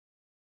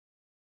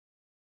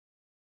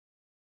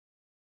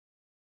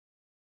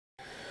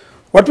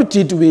What we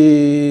did,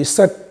 we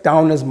sat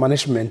down as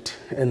management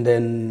and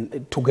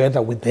then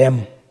together with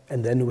them,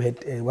 and then we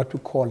had what we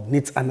call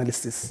needs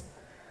analysis.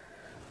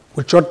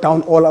 We jot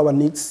down all our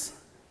needs,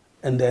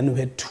 and then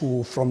we had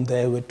to, from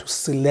there, we had to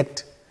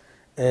select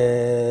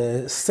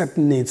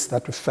certain needs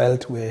that we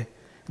felt were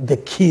the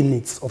key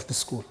needs of the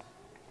school.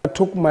 I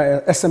took my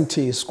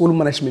SMT, school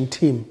management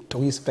team,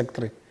 to his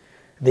factory.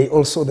 They were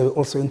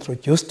also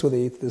introduced to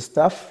the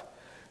staff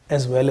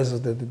as well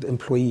as the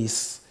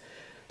employees.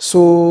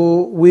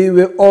 So we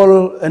were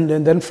all, and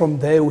then from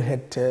there we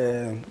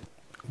had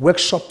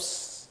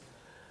workshops,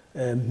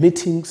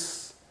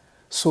 meetings,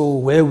 so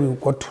where we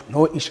got to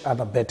know each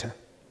other better.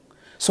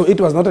 So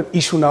it was not an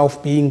issue now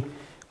of being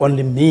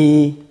only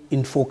me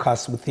in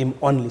focus with him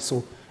only.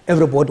 So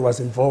everybody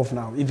was involved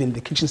now, even the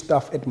kitchen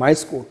staff at my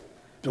school,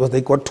 because they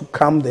had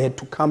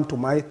to come to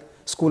my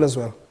school as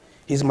well.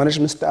 His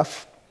management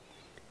staff,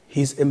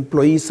 his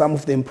employees, some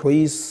of the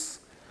employees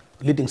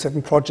leading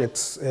certain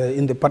projects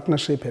in the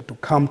partnership had to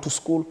come to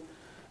school,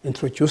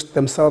 introduce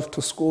themselves to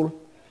school,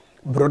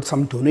 brought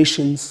some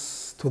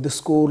donations to the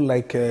school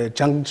like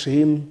jungle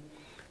gym,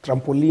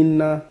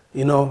 trampoline,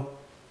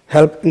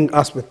 helping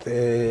us with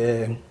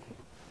a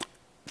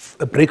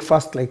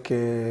breakfast like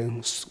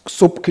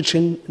soup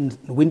kitchen in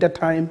the winter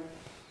time.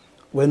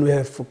 When we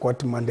have got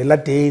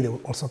Mandela Day, they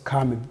will also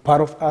come and be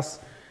part of us,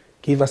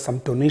 give us some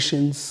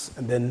donations,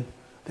 and then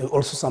there were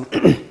also some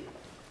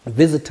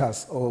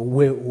visitors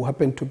who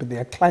happen to be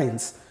their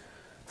clients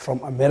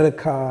from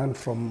America and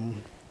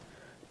from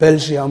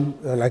Belgium.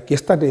 Like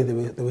yesterday,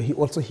 they were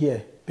also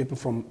here, people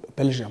from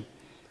Belgium,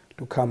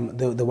 to come.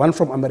 The one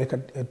from America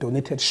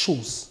donated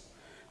shoes,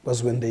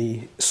 because when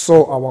they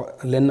saw our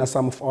learners,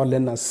 some of our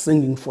learners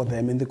singing for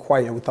them in the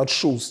choir without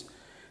shoes,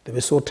 they were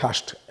so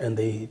touched, and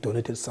they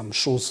donated some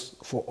shoes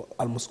for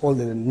almost all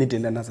the needy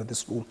learners at the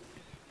school.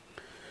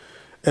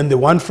 And the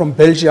one from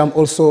Belgium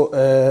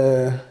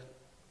also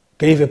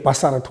gave a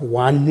bursary to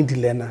one needy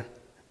learner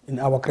in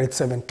our grade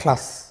 7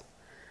 class.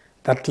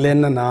 That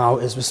learner now,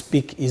 as we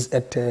speak, is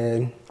at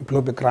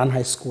Bloemfontein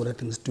High School. I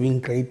think he's doing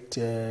grade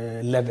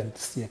 11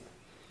 this year.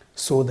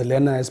 So the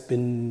learner has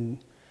been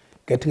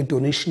getting a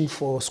donation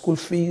for school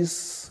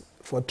fees,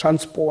 for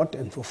transport,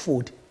 and for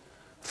food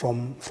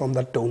from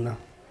that donor.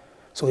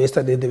 So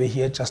yesterday they were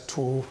here just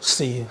to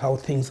see how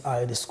things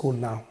are at the school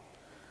now.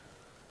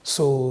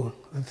 So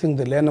I think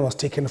the learner was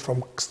taken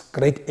from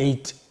grade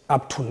 8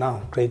 up to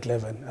now, grade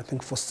 11. I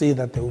think foresee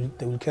that they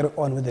will carry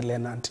on with the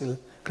learner until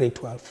grade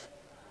 12.